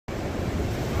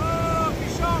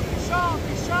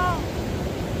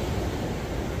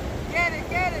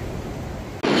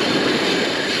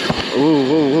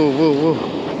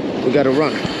We gotta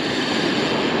run.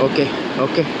 Okay.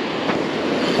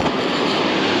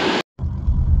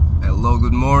 Hello,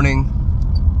 good morning,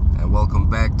 and welcome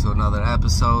back to another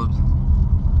episode.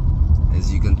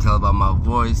 As you can tell by my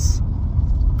voice,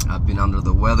 I've been under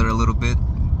the weather a little bit,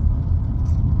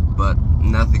 but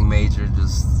nothing major,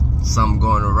 just something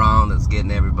going around that's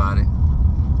getting everybody.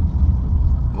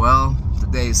 Well,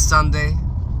 today is Sunday.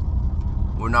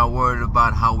 We're not worried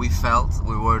about how we felt,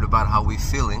 we're worried about how we're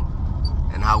feeling.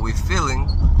 And how we're feeling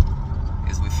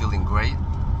is we're feeling great,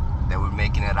 that we're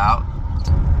making it out.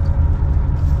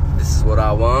 This is what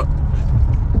I want.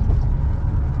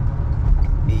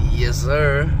 Yes,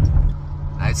 sir.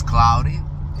 It's cloudy,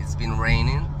 it's been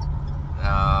raining,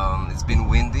 it's been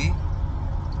windy.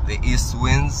 The east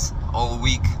winds all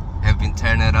week have been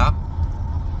turning it up.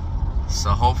 So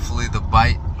hopefully the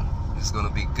bite is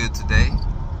gonna be good today.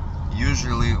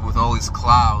 Usually with all these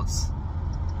clouds,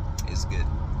 it's good.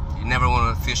 You never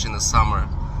want to fish in the summer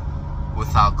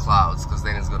without clouds, because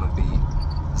then it's gonna be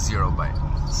zero bite.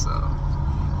 So,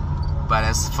 but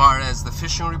as far as the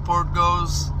fishing report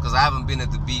goes, because I haven't been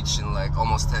at the beach in like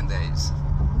almost 10 days,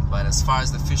 but as far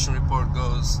as the fishing report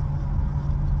goes,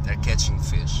 they're catching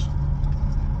fish.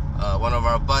 One of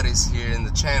our buddies here in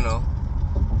the channel,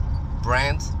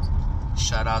 Brant,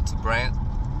 shout out to Brant,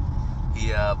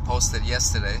 he posted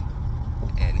yesterday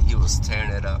and he was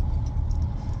tearing it up.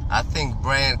 I think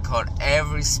Brant caught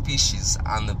every species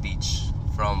on the beach,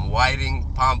 from whiting,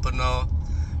 pompano,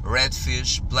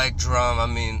 redfish, black drum. I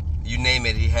mean, you name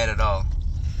it, he had it all.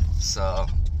 So,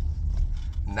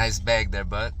 nice bag there,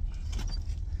 bud.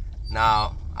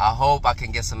 Now, I hope I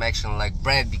can get some action like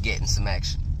Brant be getting some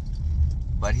action.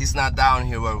 But he's not down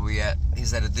here where we at.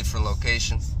 He's at a different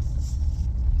location.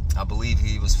 I believe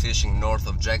he was fishing north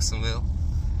of Jacksonville.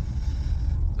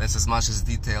 That's as much as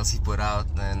details he put out,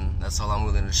 and that's all I'm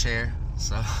willing to share.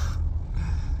 So,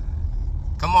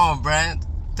 come on, Brant,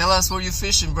 tell us where you're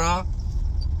fishing, bro.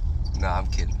 No, I'm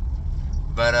kidding.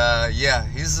 But yeah,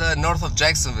 he's north of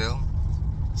Jacksonville,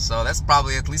 so that's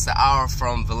probably at least an hour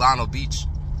from Villano Beach.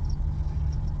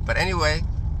 But anyway,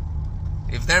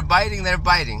 if they're biting, they're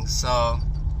biting, so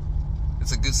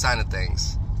it's a good sign of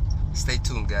things. Stay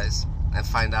tuned, guys, and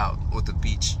find out what the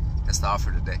beach has to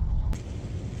offer today.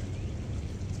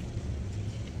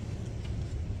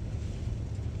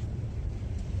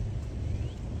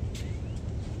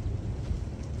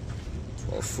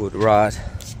 12-foot rod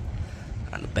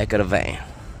on the back of the van.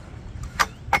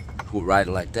 Who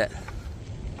riding like that?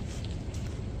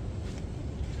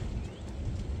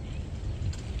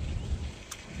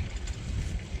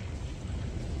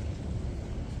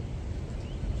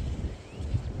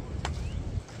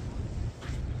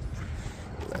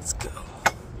 Let's go.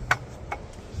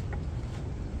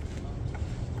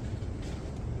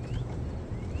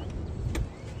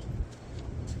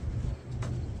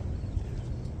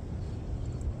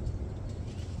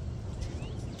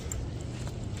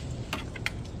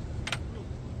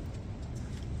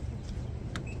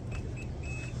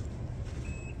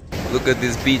 Look at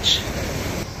this beach.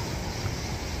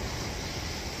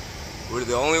 We're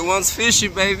the only ones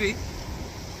fishing, baby.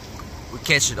 We're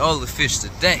catching all the fish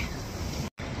today.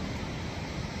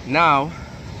 Now,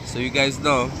 so you guys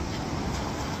know,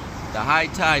 the high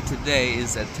tide today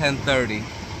is at 10:30,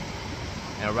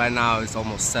 and right now it's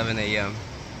almost 7 a.m.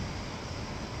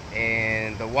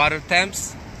 And the water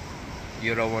temps,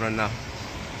 you don't want to know.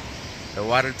 The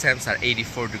water temps are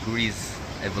 84 degrees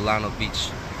at Villano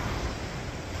Beach.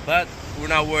 But we're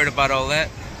not worried about all that.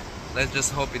 Let's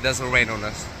just hope it doesn't rain on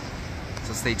us.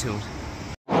 So stay tuned.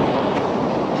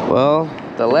 Well,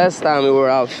 the last time we were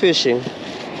out fishing,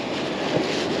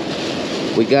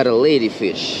 we got a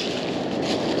ladyfish.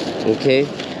 Okay?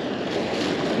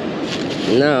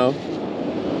 Now,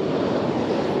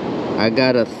 I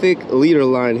got a thick leader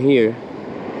line here.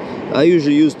 I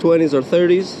usually use 20s or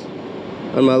 30s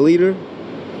on my leader,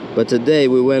 but today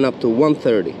we went up to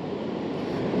 130.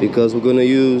 Because we're gonna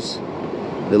use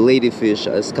the ladyfish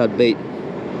as cut bait.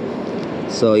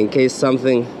 So in case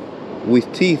something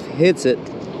with teeth hits it,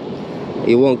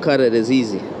 it won't cut it as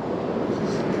easy.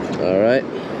 Alright.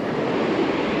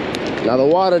 Now the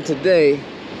water today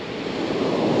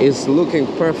is looking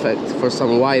perfect for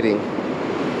some whiting.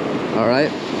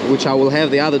 Alright, which I will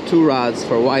have the other 2 rods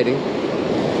for whiting.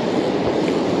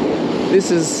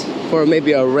 This is for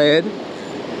maybe a red,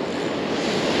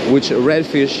 which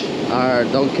redfish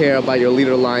don't care about your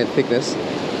leader line thickness,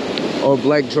 or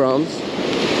black drums.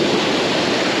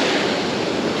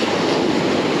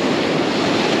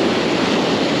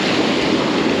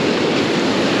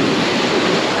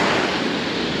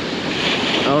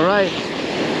 All right,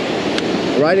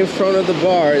 right in front of the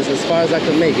bar is as far as I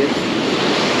can make it.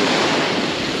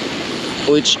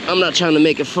 which I'm not trying to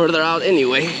make it further out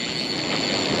anyway.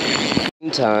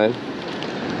 Meantime,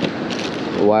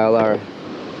 while our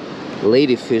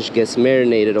ladyfish gets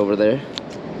marinated over there,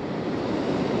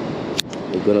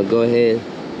 we're gonna go ahead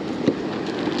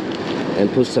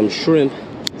and put some shrimp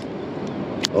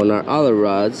on our other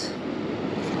rods.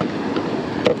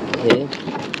 Okay.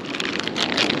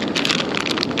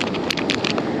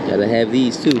 Gotta have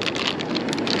these too.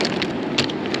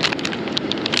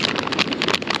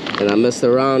 And I messed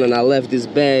around and I left this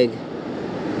bag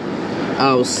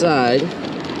outside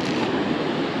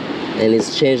and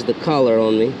it's changed the color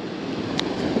on me.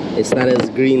 It's not as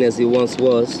green as it once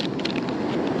was,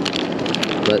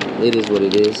 but it is what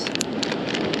it is.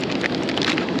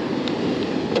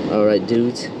 All right,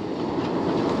 dudes,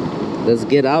 let's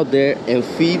get out there and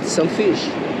feed some fish.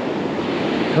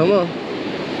 Come on.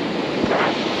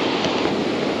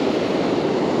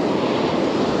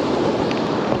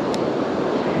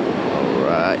 All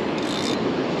right,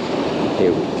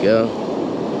 here we go.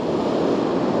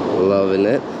 Loving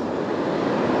it.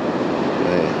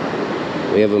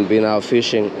 Man, we haven't been out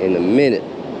fishing in a minute.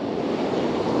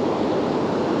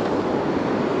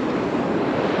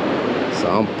 So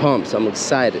I'm pumped, I'm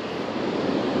excited.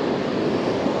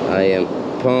 I am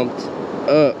pumped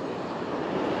up.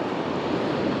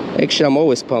 Actually, I'm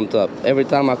always pumped up. Every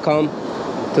time I come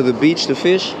to the beach to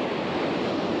fish,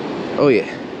 oh yeah,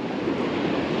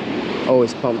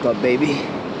 always pumped up, baby.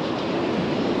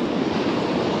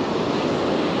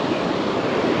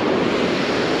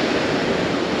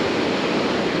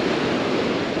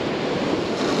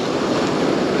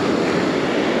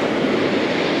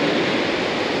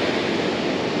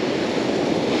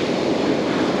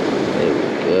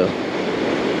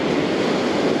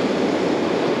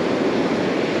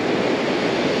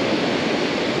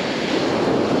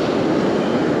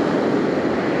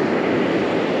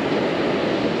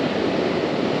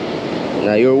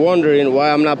 Now you're wondering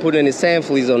why I'm not putting any sand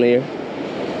fleas on here.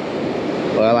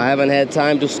 Well, I haven't had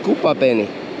time to scoop up any.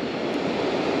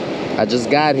 I just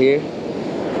got here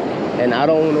and I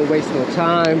don't want to waste no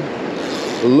time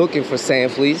looking for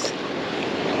sand fleas.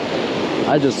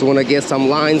 I just want to get some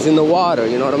lines in the water,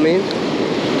 you know what I mean?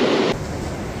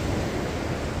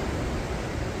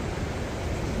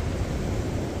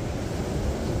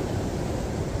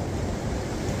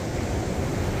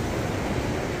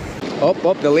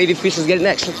 Oh, the ladyfish is getting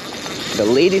action. The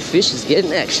ladyfish is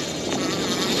getting action.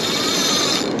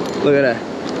 Look at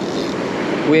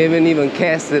that. We haven't even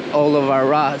casted all of our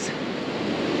rods.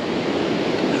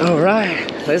 All right,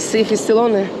 let's see if he's still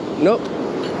on there. Nope.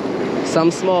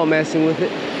 Some small messing with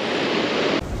it.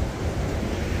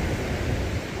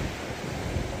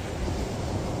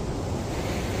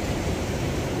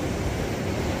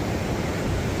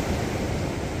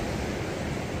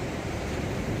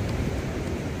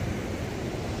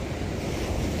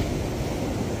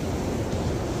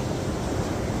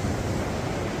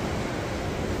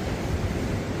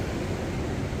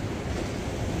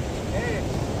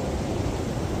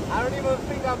 I don't even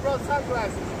think I brought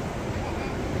sunglasses.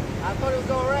 I thought it was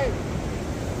gonna rain.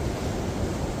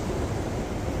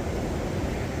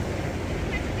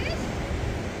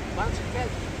 Bunch of catch.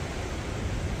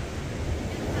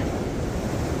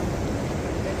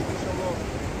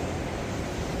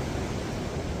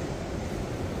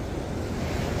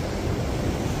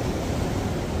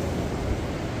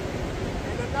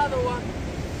 And another one.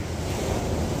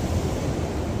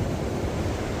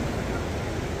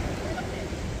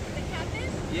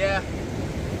 Yeah.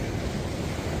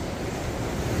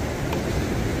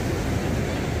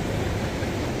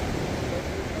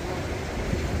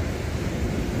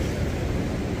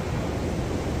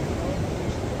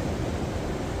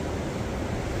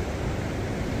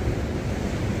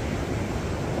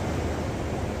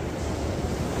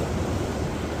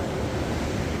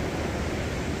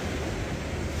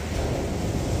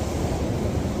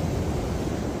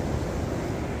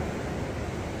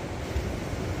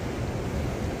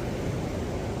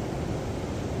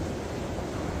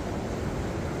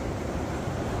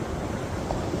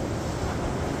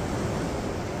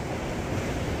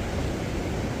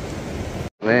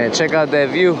 Man, check out that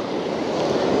view.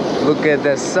 Look at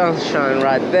that sunshine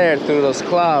right there through those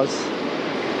clouds.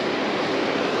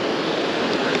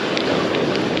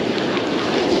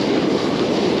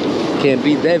 Can't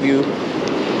beat that view.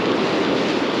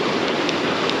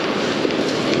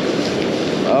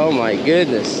 Oh my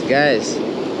goodness, guys.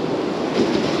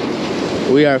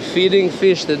 We are feeding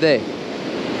fish today.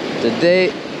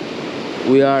 Today,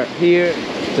 we are here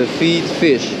to feed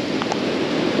fish.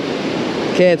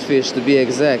 Catfish to be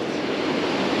exact.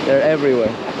 They're everywhere.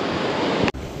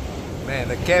 Man,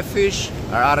 the catfish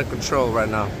are out of control right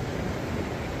now.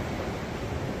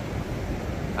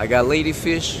 I got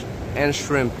ladyfish and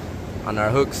shrimp on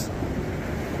our hooks,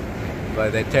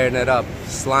 but they're tearing it up.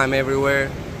 Slime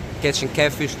everywhere, catching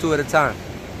catfish 2 at a time.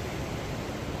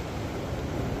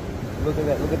 Look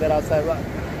at that outside rock.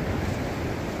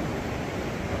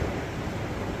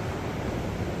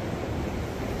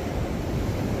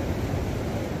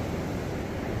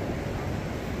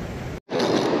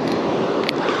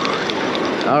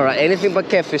 All right, anything but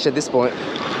catfish at this point.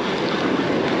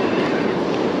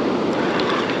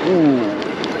 Ooh,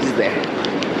 he's there.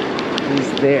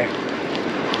 He's there.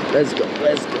 Let's go,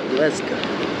 let's go, let's go.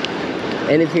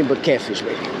 Anything but catfish,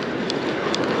 baby.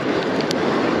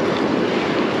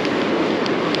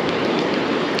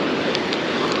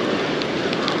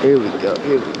 Here we go,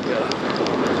 here we go.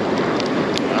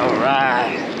 All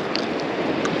right.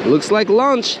 Looks like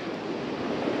lunch.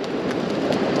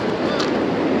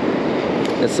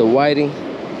 That's a whiting.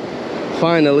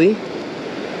 Finally,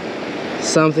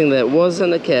 something that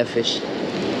wasn't a catfish.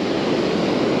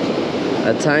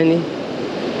 A tiny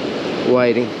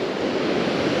whiting.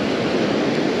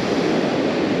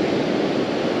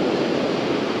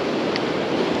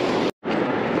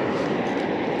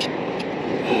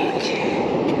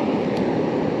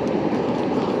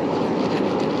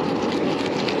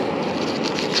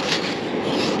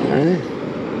 Alright.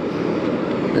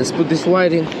 Let's put this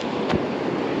whiting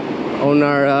on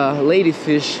our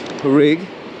ladyfish rig,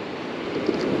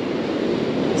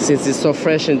 since it's so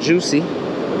fresh and juicy.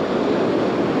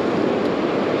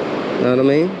 Know what I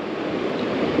mean?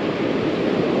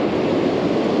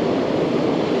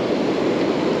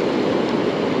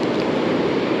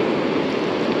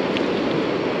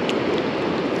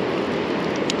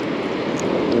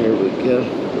 There we go.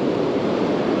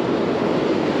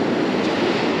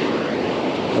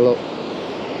 Hello.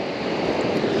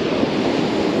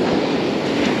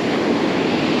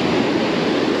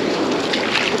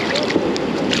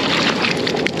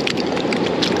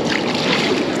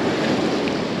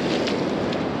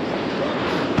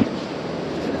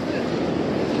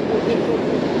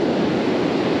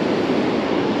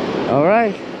 All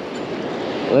right,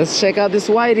 let's check out this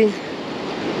whiting.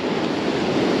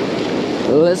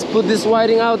 Let's put this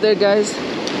whiting out there, guys.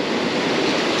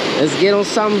 Let's get on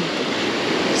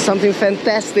something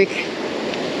fantastic.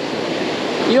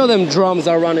 You know them drums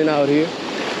are running out here.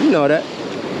 You know that.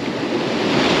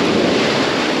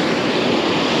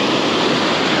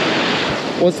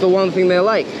 What's the one thing they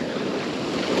like?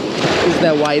 Is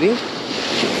that whiting.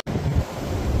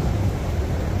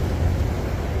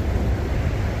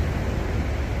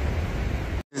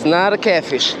 It's not a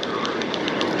catfish.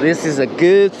 This is a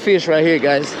good fish right here,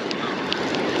 guys.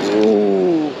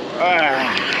 Ooh,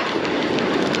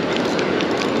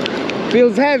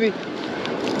 feels heavy.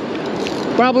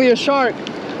 Probably a shark.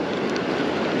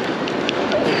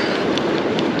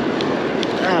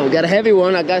 Ah, we got a heavy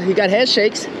one. He got head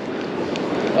shakes.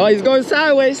 Oh, he's going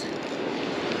sideways.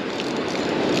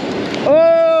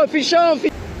 Oh, fish on,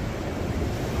 fish.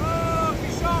 Oh,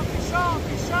 fish on, fish on,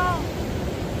 fish on.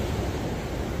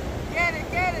 Get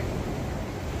it, get it.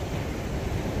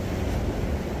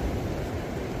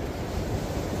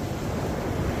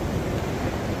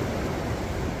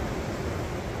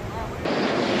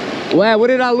 Wow, what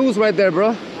did I lose right there, bro?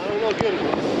 I don't know, get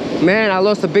it. Man, I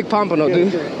lost a big pompano,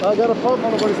 dude. I got a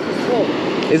pompano, but it's too small.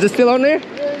 Is it still on there?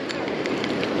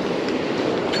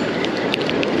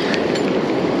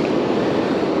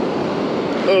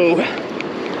 Oh,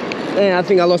 man, I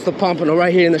think I lost the pompano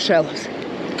right here in the shallows.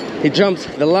 He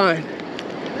jumped the line.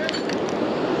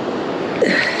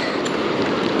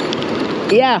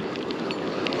 Yeah.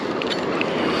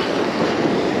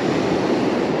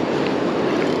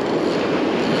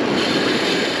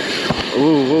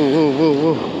 Whoa, whoa, whoa,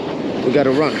 whoa, whoa. We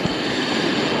gotta run.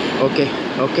 Okay,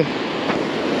 okay.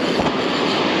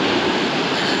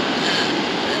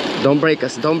 Don't break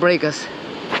us, don't break us.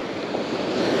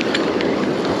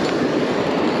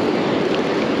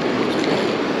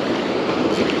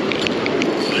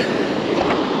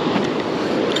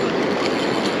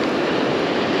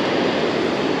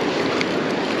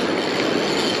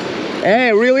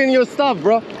 Hey, reel in your stuff,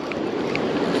 bro.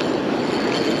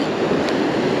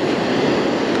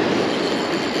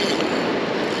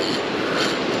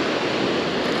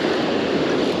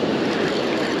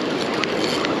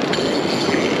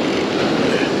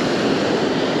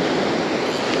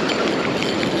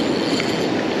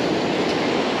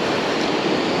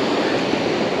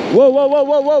 Whoa, whoa, whoa,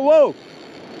 whoa, whoa, whoa.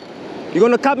 You're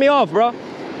gonna cut me off, bro.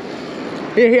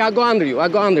 Here, I'll go under you. I'll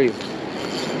go under you.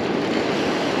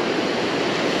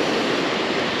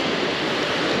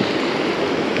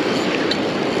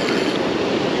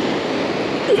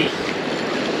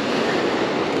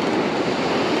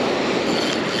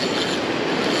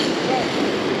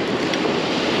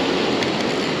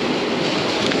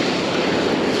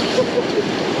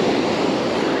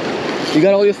 You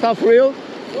got all your stuff for real?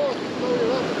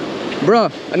 Bro,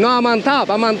 no, I'm on top.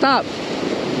 I'm on top.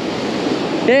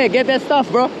 Hey, get that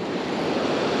stuff, bro.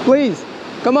 Please,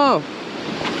 come on.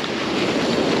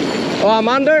 Oh, I'm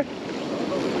under?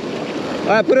 All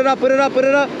right, put it up, put it up, put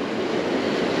it up.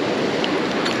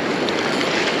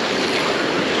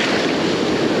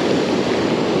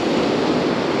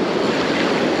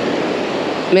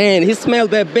 Man, he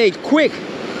smelled that bait quick.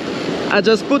 I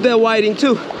just put that whiting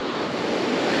too.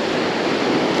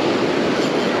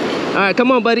 All right,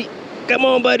 come on, buddy. Come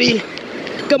on, buddy.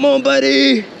 Come on,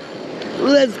 buddy.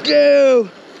 Let's go.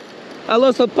 I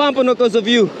lost a pompano because of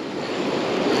you.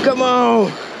 Come on.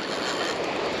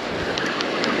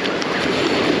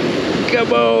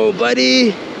 Come on,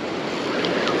 buddy.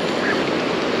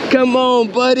 Come on,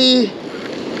 buddy.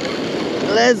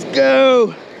 Let's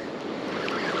go.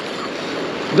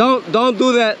 Don't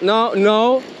do that. No,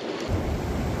 no.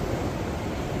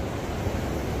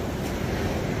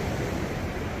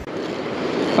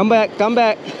 Come back, come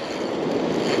back.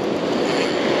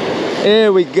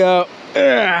 There we go.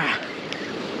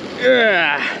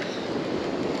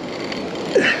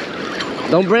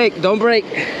 Don't break, don't break.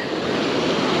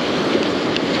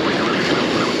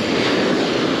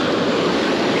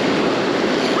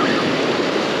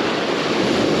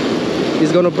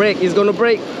 He's gonna break, he's gonna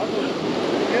break.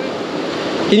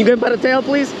 Can you grab him by the tail,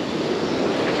 please?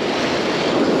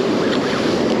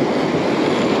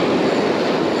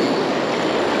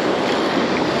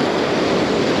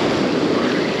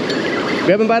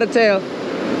 Grab him by the tail.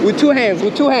 With two hands,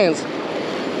 with two hands.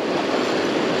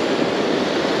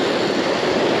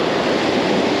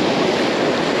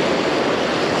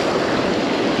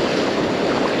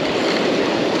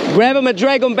 Grab him and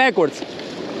drag him backwards.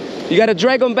 You gotta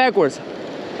drag him backwards.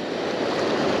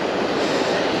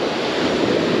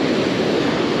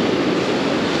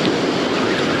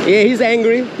 Yeah, he's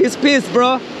angry. He's pissed,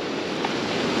 bro.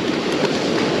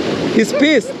 He's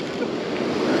pissed.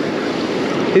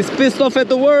 He's pissed off at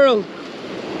the world.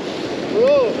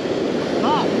 Whoa,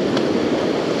 stop.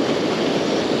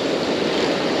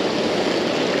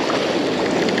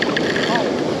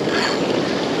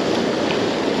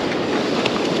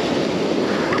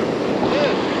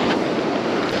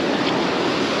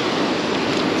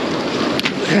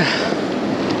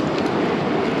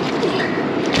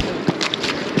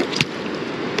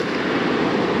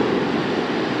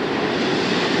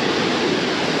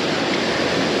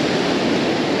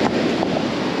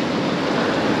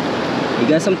 He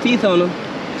got some teeth on him.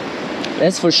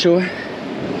 That's for sure.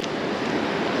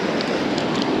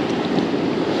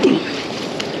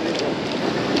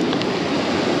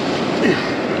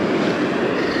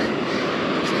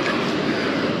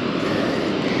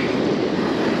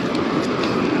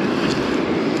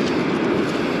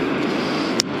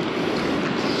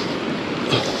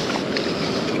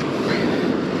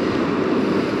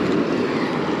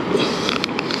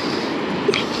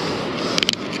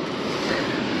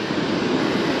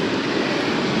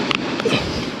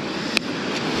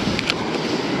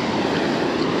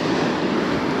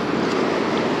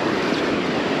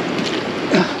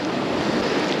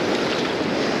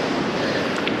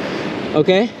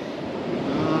 Okay.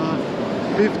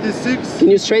 56. Can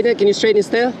you straighten it? Can you straighten his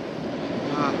tail? See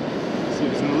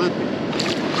if it's gonna let me.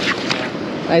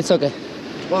 It's okay.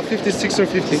 Well, 56 or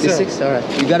 57. 56?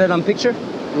 Alright. You got it on picture?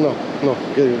 No, no.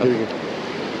 Get it,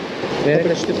 Okay.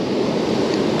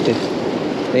 Okay.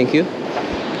 Thank you.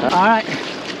 Alright.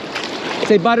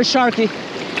 Say butter sharky.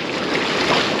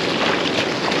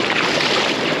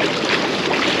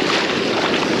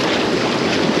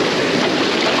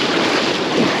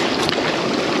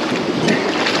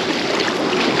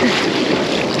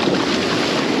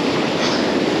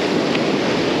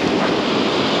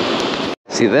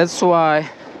 See, that's why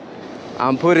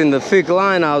I'm putting the thick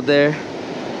line out there,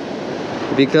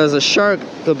 because a shark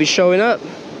could be showing up.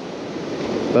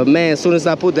 But man, as soon as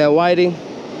I put that whiting,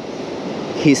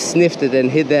 he sniffed it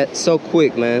and hit that so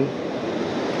quick, man.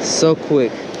 So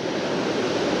quick.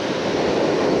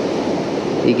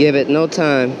 He gave it no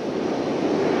time.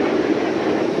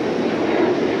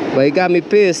 But he got me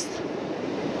pissed,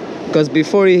 because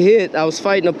before he hit, I was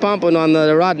fighting a pompano on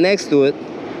the rod next to it.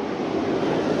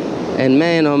 And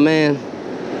man, oh man,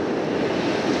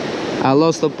 I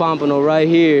lost the pompano right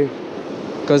here,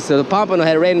 because the pompano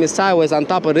had ran me sideways on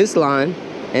top of this line,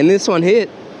 and this one hit.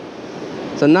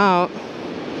 So now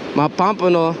my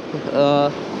pompano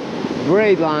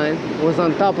braid line was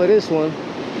on top of this one,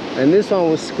 and this one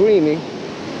was screaming.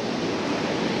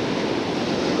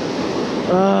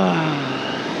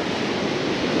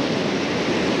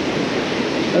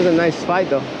 That was a nice fight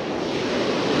though.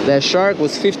 That shark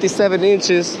was 57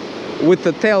 inches with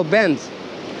the tail bent.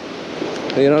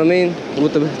 You know what I mean?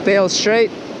 With the tail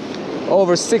straight,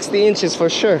 over 60 inches for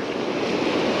sure.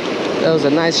 That was a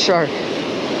nice shark.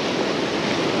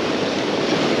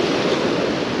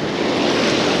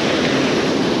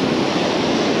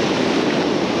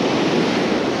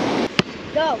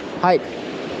 Go. Hike.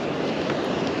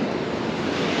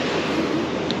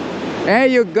 There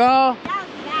you go. That was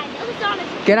bad. It was on a...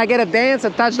 Can I get a dance, a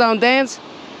touchdown dance?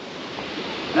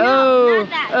 No, Oh, not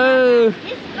that. oh. Not that.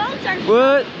 His bones are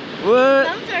What? What?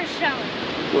 bones are showing.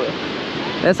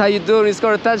 That's how you do it when you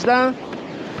score a touchdown?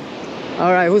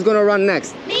 All right, who's gonna run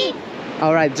next? Me.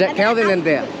 All right, Jack, Calvin and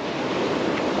Dale.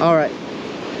 All right,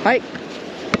 hike.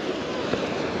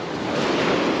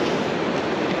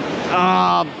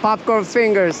 Ah, popcorn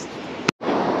fingers.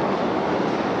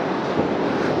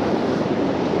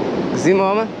 Zima,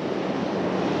 mama.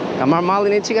 Kamar mali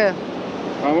ni chika.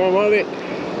 Kamar mali.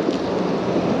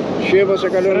 Sheba sa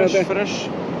kalon natin. Fresh.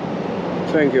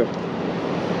 Thank you.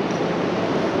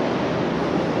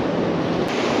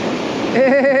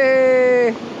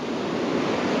 Hey,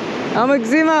 I'm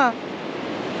Zima.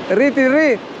 Riti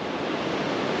ri.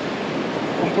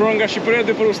 Comprou nga Shqipëria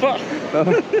dhe për usta.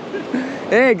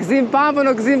 Hey, gzim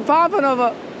pampano,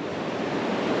 ba.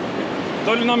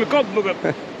 Doli na me kod duket.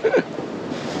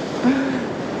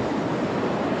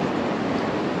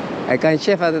 E kanë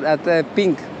qef atë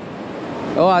pink.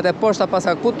 O, atë poshta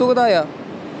pasa, ku duket ajo?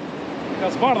 Ka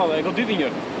zbardha dhe e goditi një.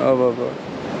 O, po.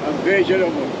 Atë vejgjë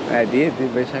po. E di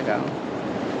bëj shaka.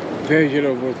 Vejgjë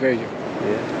po, vejgjë.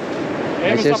 E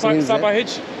më sa pa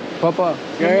hiç. Po.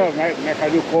 Jo, me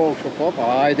kalu kohë kështu po,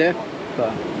 hajde. Po.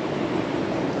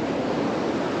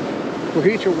 Tu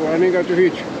hiqë, anë nga tu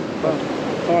hiqë. Po.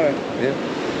 Hajde. Jo.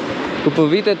 Ku po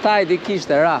vite taj di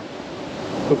kishte ra.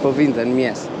 Ku po vinte në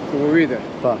mjes. Tu po vite.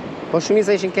 Po. Po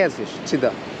shumica ishin catfish,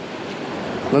 qida.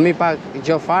 Më mi pak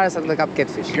gjo fare sa të kap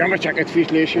catfish. Kjo me qa këtë fish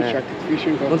leshin, qa këtë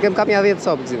fishin po. Mund kem kap një 10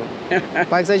 sopë, Zima.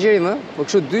 Pa exagerim, ë? Po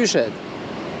kështu dyshet.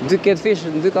 2 catfish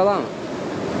në 2 kallama.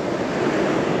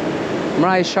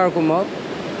 Mra i sharku mod.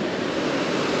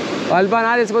 O Alban,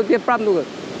 hajde se po t'je prap duket.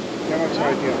 Kjo me qa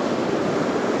tja.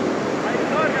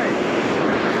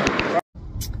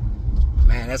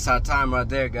 Man, that's our time right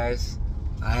there, guys.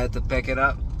 I had to pack it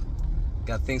up.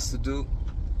 Got things to do.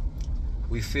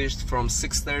 We fished from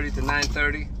 6:30 to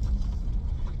 9:30,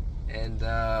 and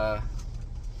the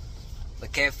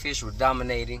catfish were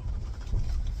dominating.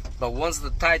 But once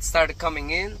the tide started coming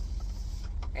in,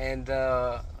 and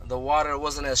the water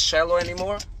wasn't as shallow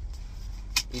anymore,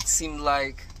 it seemed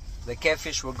like the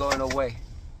catfish were going away.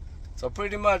 So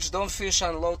pretty much don't fish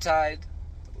on low tide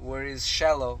where it's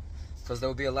shallow, because there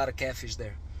will be a lot of catfish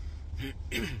there.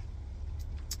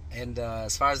 And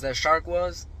as far as that shark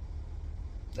was,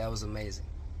 that was amazing.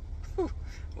 Whew,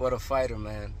 what a fighter,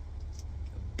 man.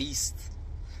 A beast.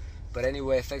 But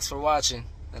anyway, thanks for watching,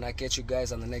 and I'll catch you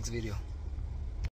guys on the next video.